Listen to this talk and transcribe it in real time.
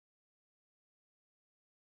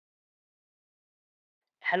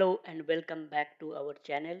Hello and welcome back to our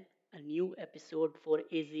channel, a new episode for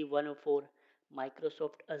AZ104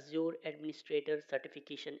 Microsoft Azure Administrator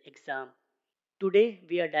Certification Exam. Today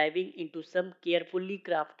we are diving into some carefully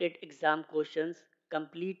crafted exam questions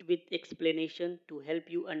complete with explanation to help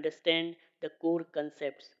you understand the core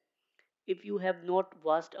concepts. If you have not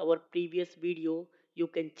watched our previous video, you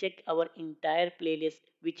can check our entire playlist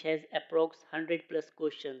which has approx 100 plus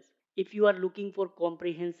questions. If you are looking for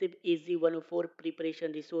comprehensive AZ104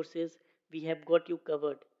 preparation resources, we have got you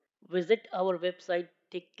covered. Visit our website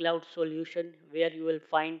Tech Cloud Solution where you will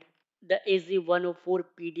find the AZ104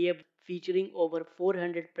 PDF featuring over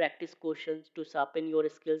 400 practice questions to sharpen your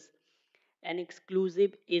skills, an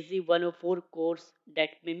exclusive AZ104 course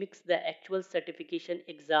that mimics the actual certification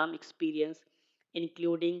exam experience,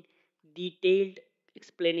 including detailed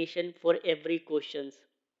explanation for every questions,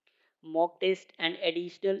 mock test and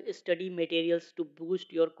additional study materials to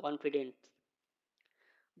boost your confidence.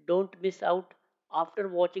 Don't miss out. After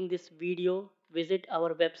watching this video, visit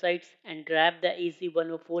our websites and grab the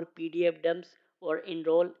AZ104 PDF dumps or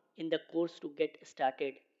enroll in the course to get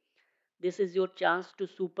started. This is your chance to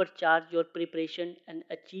supercharge your preparation and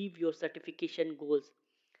achieve your certification goals.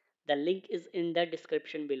 The link is in the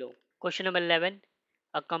description below. Question number 11.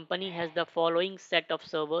 A company has the following set of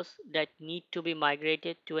servers that need to be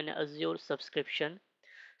migrated to an Azure subscription.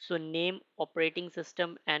 So name, operating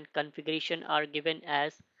system and configuration are given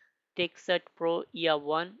as TechCert Pro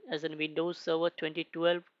ER1 as in Windows Server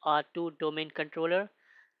 2012 R2 domain controller,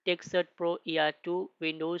 TechCert Pro ER2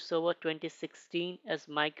 Windows Server 2016 as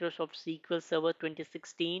Microsoft SQL Server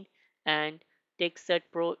 2016, and TechCert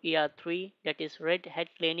Pro ER3 that is Red Hat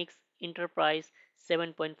Linux Enterprise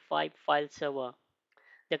 7.5 file server.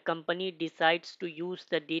 The company decides to use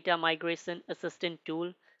the Data Migration Assistant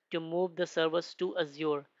tool to move the servers to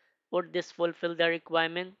Azure. Would this fulfill the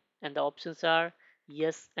requirement? And the options are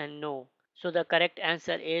yes and no. So the correct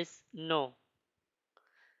answer is no.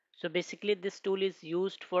 So basically this tool is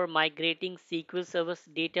used for migrating SQL Server's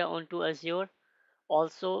data onto Azure.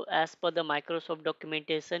 Also, as per the Microsoft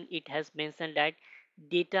documentation, it has mentioned that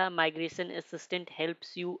Data Migration Assistant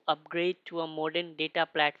helps you upgrade to a modern data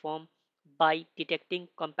platform by detecting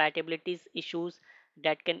compatibilities issues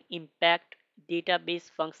that can impact database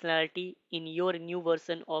functionality in your new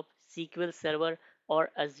version of SQL Server or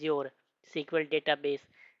Azure SQL database.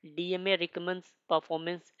 DMA recommends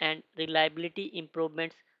performance and reliability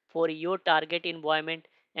improvements for your target environment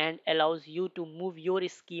and allows you to move your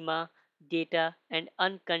schema, data, and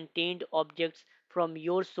uncontained objects from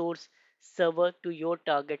your source server to your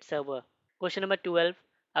target server. Question number 12.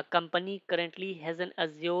 A company currently has an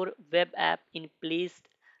Azure web app in place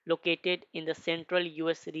located in the central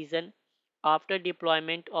US region. After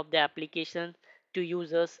deployment of the application to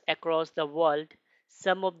users across the world,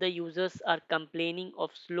 some of the users are complaining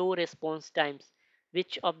of slow response times.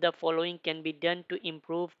 Which of the following can be done to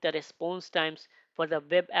improve the response times for the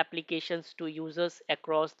web applications to users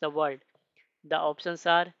across the world? The options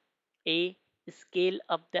are A. Scale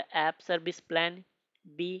up the app service plan,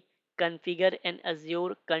 B. Configure an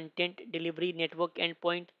Azure Content Delivery Network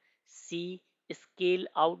endpoint, C. Scale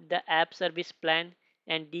out the app service plan,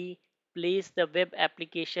 and D. Place the web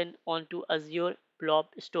application onto Azure Blob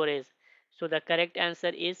Storage. So the correct answer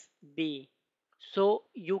is B. So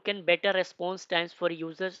you can better response times for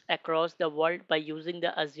users across the world by using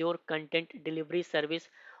the Azure Content Delivery Service.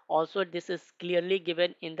 Also, this is clearly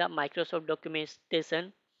given in the Microsoft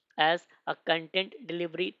documentation as a content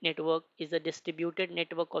delivery network is a distributed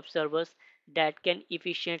network of servers that can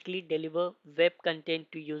efficiently deliver web content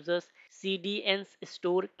to users. CDNs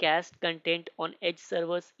store cached content on edge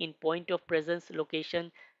servers in point of presence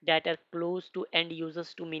location that are close to end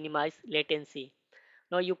users to minimize latency.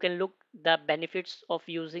 Now you can look the benefits of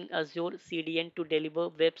using Azure CDN to deliver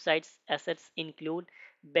websites assets include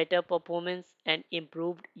better performance and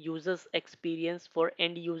improved users experience for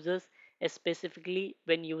end users, specifically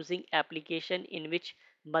when using application in which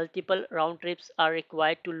multiple round trips are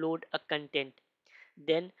required to load a content.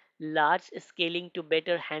 Then large scaling to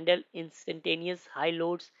better handle instantaneous high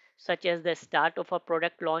loads such as the start of a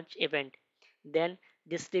product launch event. Then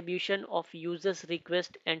distribution of users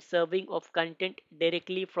request and serving of content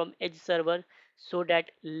directly from edge server so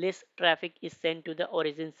that less traffic is sent to the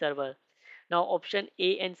origin server. Now option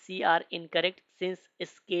A and C are incorrect since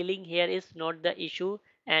scaling here is not the issue,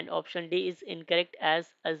 and option D is incorrect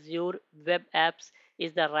as Azure Web Apps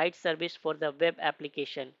is the right service for the web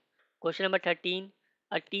application. Question number 13.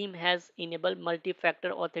 A team has enabled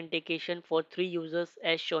multi-factor authentication for three users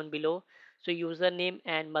as shown below. So username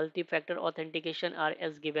and multi-factor authentication are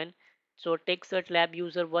as given. So TechCert Lab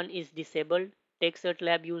user 1 is disabled, TechCert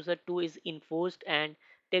Lab user 2 is enforced, and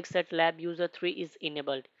TechCert Lab User 3 is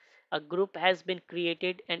enabled. A group has been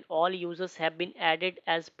created and all users have been added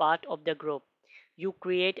as part of the group. You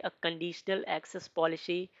create a conditional access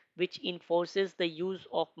policy which enforces the use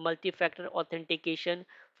of multi-factor authentication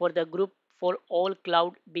for the group for all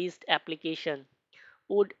cloud-based applications.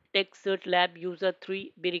 Would TechCert User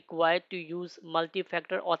 3 be required to use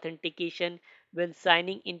multi-factor authentication when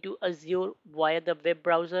signing into Azure via the web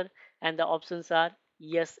browser? And the options are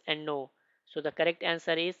yes and no. So the correct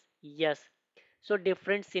answer is yes. So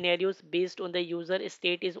different scenarios based on the user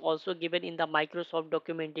state is also given in the Microsoft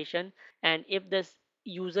documentation, and if the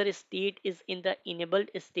user state is in the enabled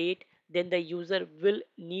state, then the user will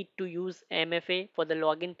need to use MFA for the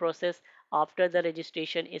login process after the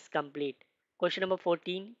registration is complete. Question number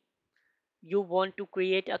 14. You want to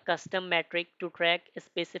create a custom metric to track a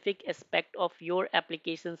specific aspect of your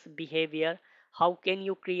application's behavior. How can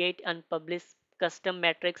you create and publish custom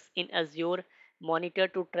metrics in Azure Monitor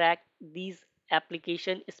to track these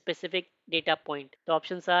application specific data point? The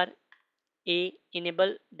options are a.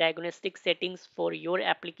 Enable diagnostic settings for your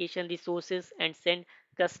application resources and send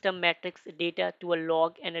custom metrics data to a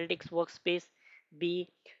log analytics workspace. B.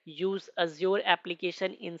 Use Azure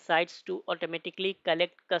Application Insights to automatically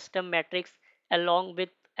collect custom metrics along with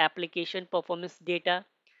application performance data.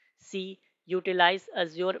 C. Utilize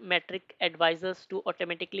Azure Metric Advisors to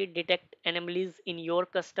automatically detect anomalies in your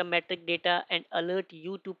custom metric data and alert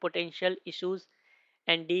you to potential issues.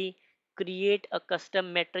 And D. Create a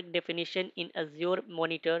custom metric definition in Azure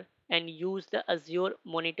Monitor and use the Azure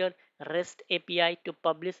Monitor REST API to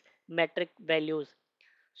publish metric values.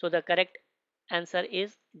 So the correct answer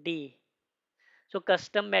is D. So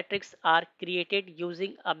custom metrics are created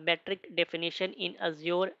using a metric definition in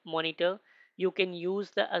Azure Monitor. You can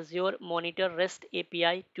use the Azure Monitor REST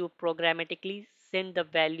API to programmatically send the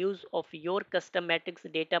values of your custom metrics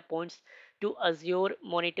data points to Azure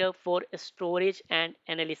Monitor for storage and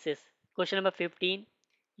analysis. Question number 15.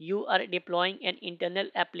 You are deploying an internal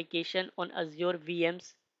application on Azure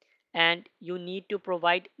VMs and you need to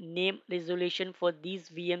provide name resolution for these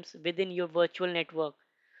VMs within your virtual network.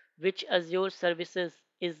 Which Azure services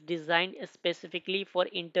is designed specifically for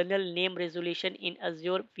internal name resolution in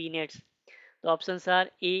Azure VNets? The options are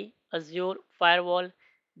A. Azure Firewall,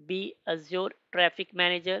 B. Azure Traffic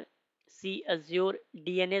Manager, C. Azure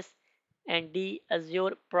DNS, and D.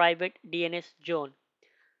 Azure Private DNS Zone.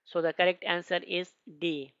 So the correct answer is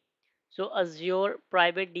D. So Azure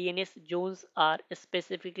Private DNS zones are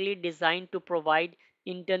specifically designed to provide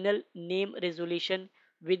internal name resolution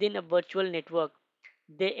within a virtual network.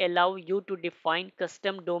 They allow you to define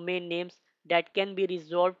custom domain names that can be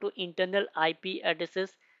resolved to internal IP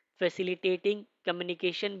addresses, facilitating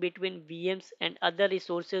communication between VMs and other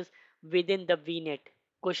resources within the VNet.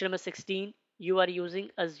 Question number 16. You are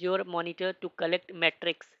using Azure Monitor to collect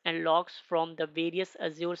metrics and logs from the various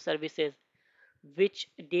Azure services. Which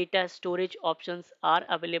data storage options are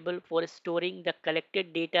available for storing the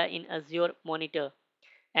collected data in Azure Monitor?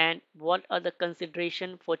 And what are the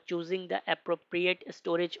considerations for choosing the appropriate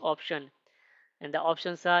storage option? And the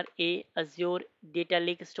options are A. Azure Data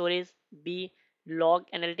Lake Storage, B. Log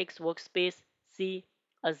Analytics Workspace, C.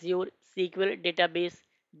 Azure SQL Database,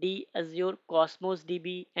 D. Azure Cosmos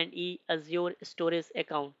DB, and E. Azure Storage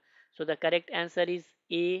Account. So the correct answer is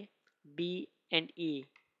A, B, and E.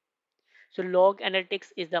 So log analytics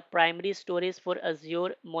is the primary storage for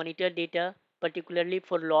Azure Monitor data, particularly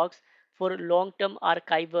for logs. For long-term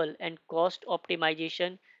archival and cost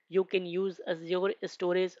optimization, you can use Azure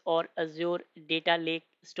Storage or Azure Data Lake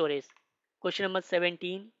Storage. Question number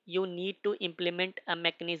 17. You need to implement a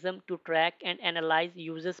mechanism to track and analyze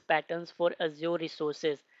users' patterns for Azure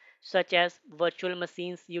resources, such as virtual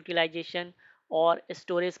machines utilization or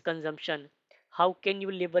storage consumption. How can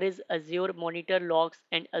you leverage Azure Monitor logs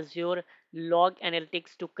and Azure Log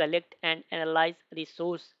Analytics to collect and analyze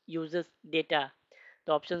resource users' data?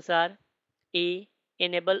 The options are A.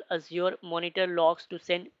 Enable Azure Monitor logs to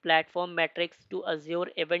send platform metrics to Azure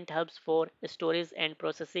Event Hubs for storage and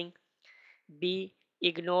processing. B.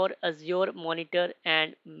 Ignore Azure Monitor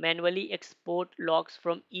and manually export logs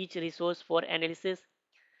from each resource for analysis.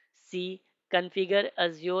 C. Configure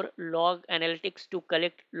Azure Log Analytics to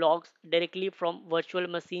collect logs directly from virtual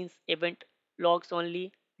machines event logs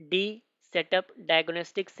only. D. Set up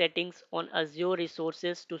diagnostic settings on Azure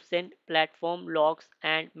resources to send platform logs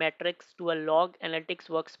and metrics to a log analytics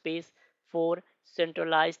workspace for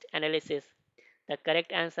centralized analysis. The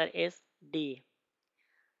correct answer is D.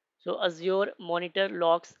 So Azure Monitor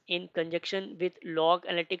Logs in conjunction with Log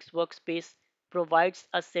Analytics Workspace provides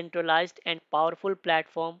a centralized and powerful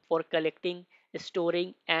platform for collecting,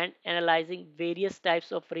 storing, and analyzing various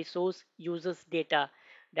types of resource users data.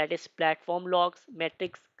 that is platform logs,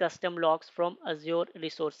 metrics, custom logs from Azure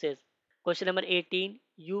resources. Question number 18.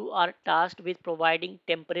 You are tasked with providing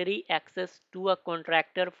temporary access to a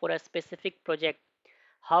contractor for a specific project.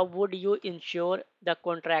 How would you ensure the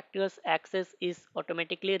contractor's access is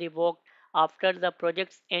automatically revoked after the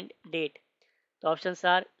project's end date? The options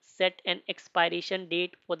are: set an expiration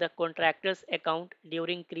date for the contractor's account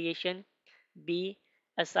during creation. B.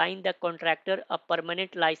 Assign the contractor a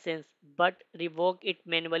permanent license but revoke it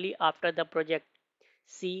manually after the project.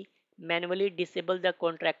 C. Manually disable the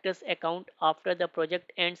contractor's account after the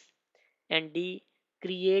project ends. And D.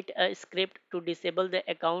 Create a script to disable the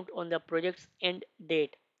account on the project's end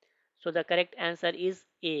date. So the correct answer is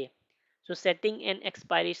A. So setting an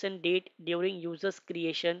expiration date during user's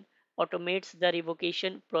creation automates the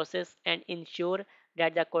revocation process and ensure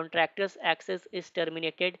that the contractor's access is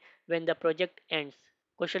terminated when the project ends.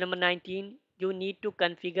 Question number 19. You need to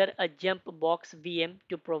configure a jump box VM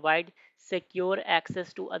to provide secure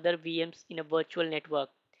access to other VMs in a virtual network.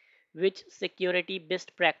 Which security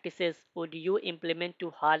best practices would you implement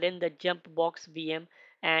to harden the jump box VM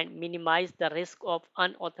and minimize the risk of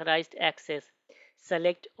unauthorized access?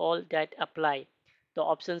 Select all that apply. The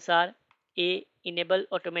options are: A. Enable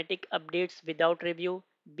automatic updates without review.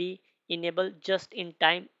 B. Enable just in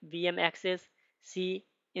time VM access. C.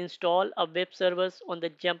 Install a web servers on the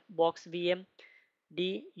jump box VM.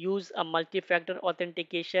 D. Use a multi-factor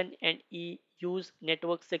authentication. And E. Use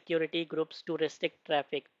network security groups to restrict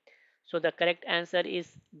traffic. So the correct answer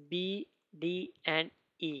is B, D, and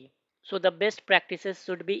E. So the best practices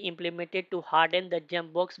should be implemented to harden the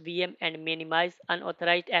Jumpbox VM and minimize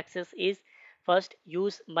unauthorized access is: first,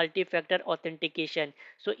 use multi-factor authentication.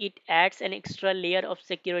 So it adds an extra layer of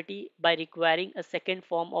security by requiring a second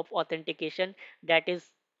form of authentication, that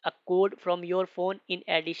is a code from your phone in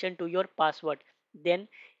addition to your password. Then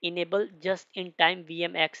enable just-in-time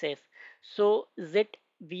VM access. So ZIT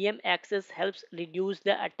VM access helps reduce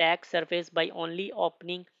the attack surface by only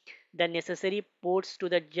opening the necessary ports to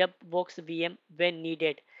the Jumpbox VM when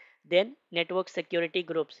needed. Then network security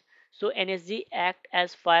groups. So NSG act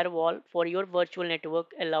as firewall for your virtual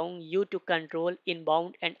network, allowing you to control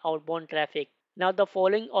inbound and outbound traffic. Now the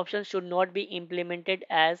following options should not be implemented: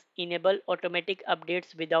 as enable automatic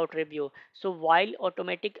updates without review. So while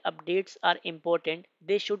automatic updates are important,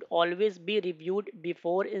 they should always be reviewed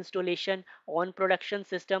before installation on production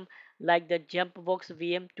system like the Jumpbox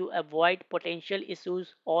VM to avoid potential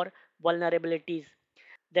issues or vulnerabilities.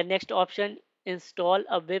 The next option: install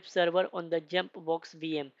a web server on the Jumpbox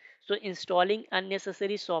VM. So installing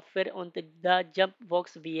unnecessary software on the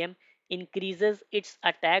Jumpbox VM increases its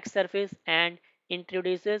attack surface and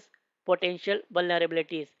introduces potential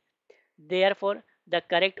vulnerabilities. Therefore, the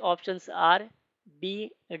correct options are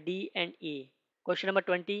B, D, and E. Question number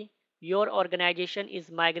 20. Your organization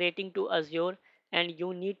is migrating to Azure and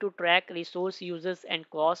you need to track resource uses and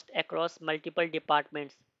cost across multiple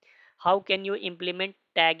departments. How can you implement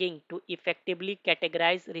tagging to effectively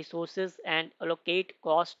categorize resources and allocate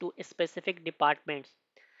costs to specific departments?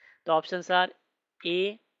 The options are: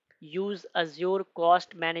 A. Use Azure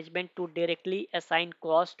Cost Management to directly assign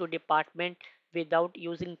costs to department without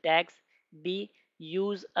using tags. B.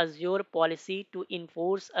 Use Azure Policy to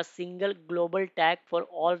enforce a single global tag for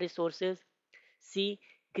all resources. C.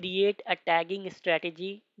 Create a tagging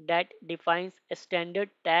strategy that defines a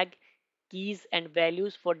standard tag keys and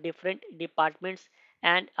values for different departments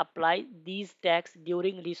and apply these tags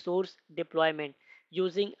during resource deployment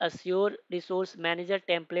using Azure Resource Manager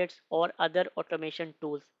templates or other automation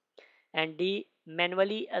tools. And D.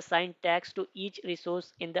 Manually assign tags to each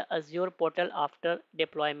resource in the Azure portal after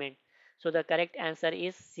deployment. So the correct answer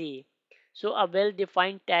is C. So a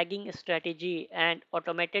well-defined tagging strategy and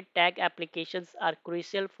automated tag applications are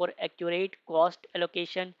crucial for accurate cost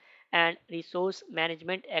allocation and resource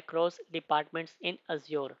management across departments in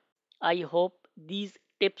Azure. I hope these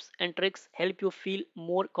tips and tricks help you feel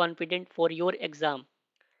more confident for your exam.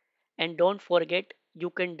 And don't forget, you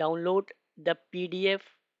can download the PDF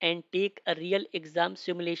and take a real exam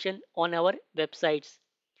simulation on our websites.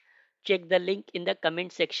 Check the link in the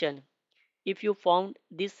comment section. If you found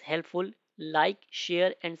this helpful, like,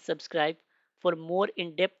 share, and subscribe for more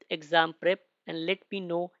in depth exam prep, and let me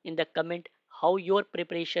know in the comment how your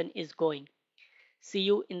preparation is going. See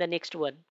you in the next one.